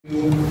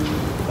Excuse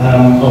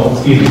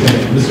me,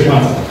 Mr.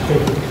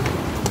 Constant.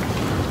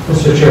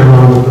 Mr. Chairman,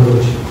 honorable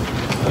privilege.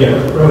 Yeah.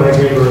 Rabbi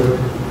Greenberg,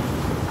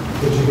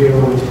 would you be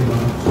able to come up?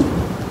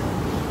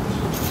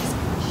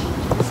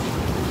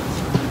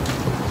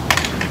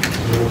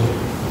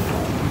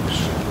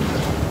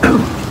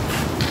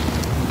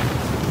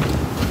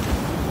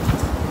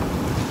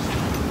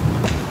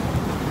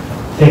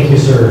 Thank you,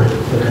 sir,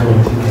 for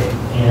coming today.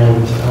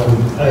 And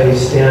I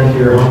stand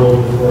here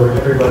humbled before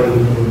everybody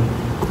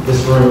in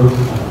this room,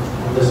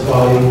 this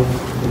body,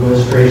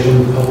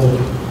 administration, the public,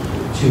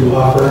 to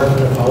offer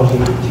an apology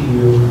to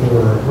you for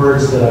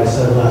words that I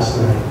said last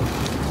night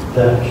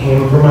that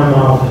came from my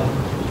mouth,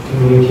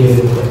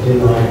 communicated but did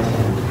not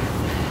intend.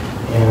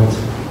 And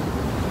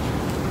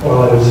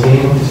while I was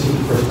aiming to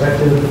seek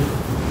perspective,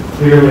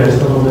 clearly I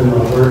stumbled in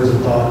my words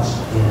and thoughts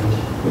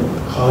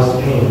and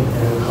caused pain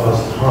and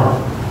caused harm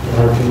in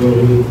our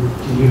community,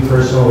 to you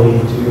personally,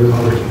 and to your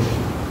congregation.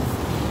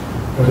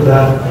 And for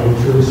that, I am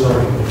truly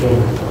sorry.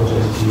 Again, I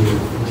apologize to you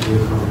and to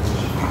your congregation.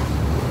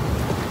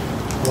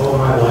 All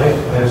my life,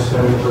 I have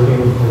spent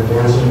working and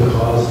advancing the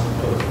cause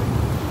of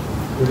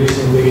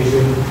reducing bigotry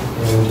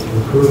and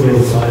improving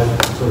life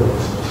for the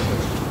Muslims.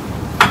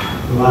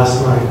 And last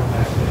night,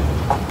 I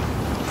failed.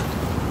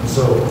 And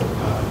so,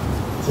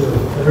 to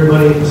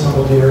everybody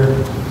assembled here,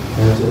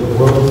 and to the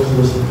world who's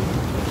listening,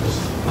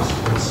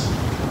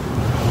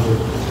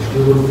 I do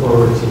look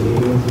forward to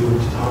meeting with you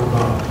to talk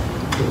about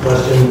the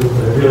question that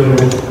I really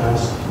meant to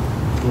ask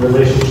in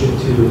relationship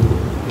to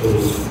a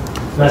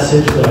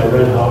message that I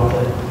read out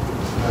that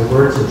my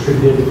words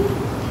attributed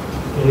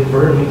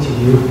inadvertently to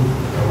you.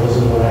 That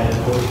wasn't what I had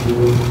hoped to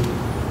do.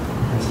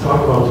 And to talk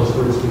about those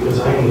words because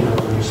I need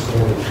help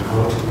understanding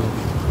how to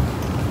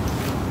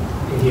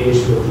engage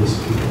with these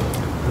people.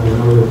 And I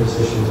know their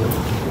positions are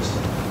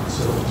understand.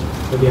 So,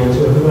 again, to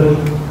everybody,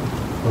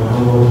 my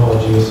humble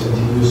apologies, and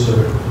to you, sir,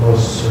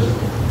 most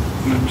certainly.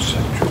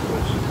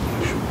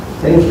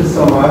 Thank you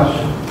so much.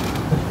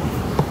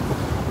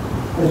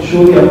 I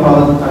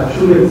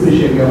truly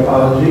appreciate your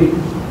apology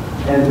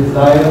and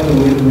desire to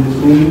meet with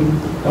me,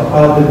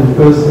 apologize in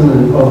person and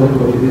in public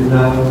what you did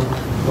now,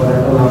 what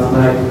happened last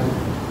night.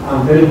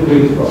 I'm very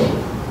grateful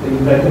that you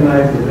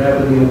recognize the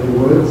gravity of your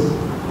words,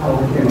 how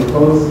they came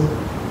across,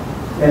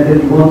 and that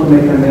you want to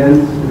make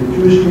amends to the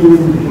Jewish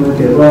community, the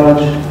community at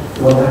large,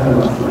 what happened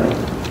last night.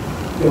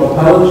 Your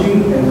apology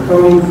and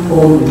coming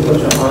forward in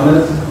such an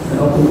honest and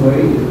open way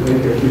is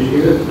greatly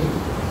appreciated,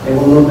 and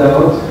will no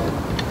doubt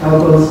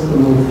help us to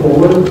move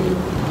forward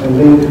and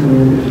bring the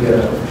community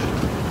together.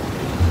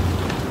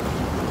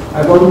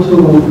 I want to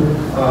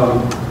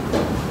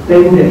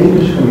thank the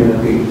English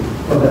community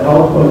for the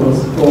outpouring of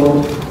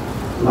support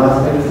last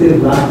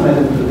night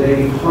and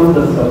today.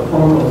 Hundreds of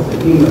phone calls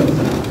and emails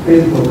and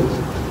Facebook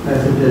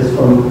messages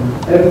from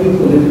every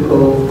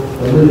political,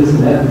 religious,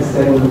 and ethnic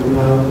segment in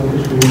our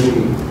English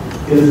community.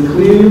 It is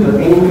clear that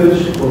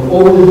Anchorage will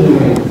always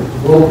remain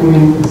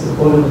welcoming and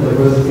supportive of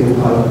diversity and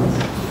tolerance.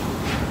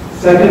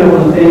 Second, I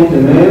want to thank the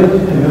mayor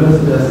and members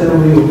of the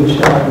assembly who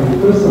reached out to me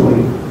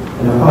personally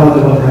and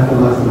apologize for what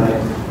happened last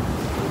night.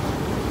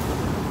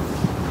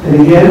 And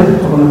again,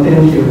 I want to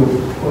thank you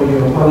for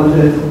your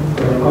apology,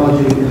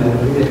 and I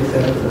really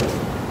accept it.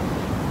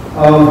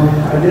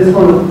 I just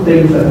want to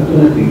take this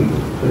opportunity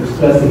to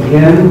express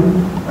again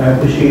my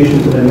appreciation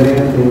to the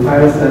mayor and the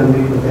entire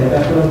assembly for their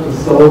effort to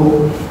solve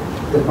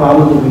the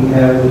problem that we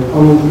have with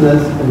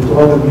homelessness and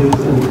drug abuse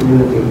in the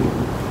community.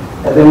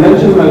 As I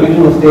mentioned in my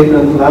original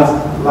statement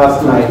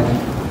last night,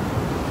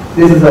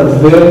 this is a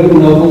very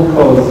noble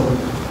cause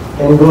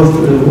and goes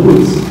to the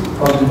roots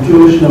of the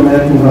Jewish and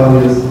American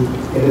values.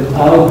 It is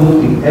our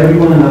duty,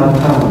 everyone in our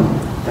town,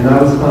 and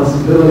our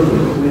responsibility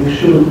to make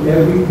sure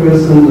every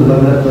person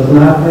that does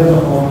not have a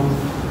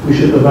home, we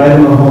should provide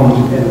them a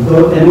home. And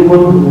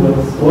anyone who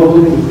is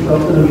struggling with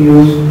substance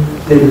abuse,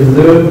 they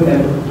deserve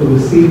to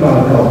receive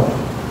our help.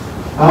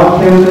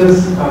 Our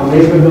campus, our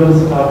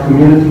neighborhoods, our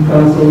community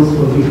councils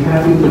will be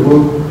happy to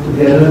work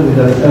together with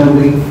the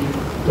assembly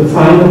to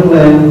find a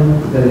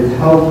plan that is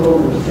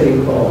helpful and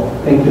safe for all.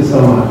 Thank you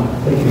so much.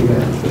 Thank you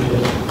again.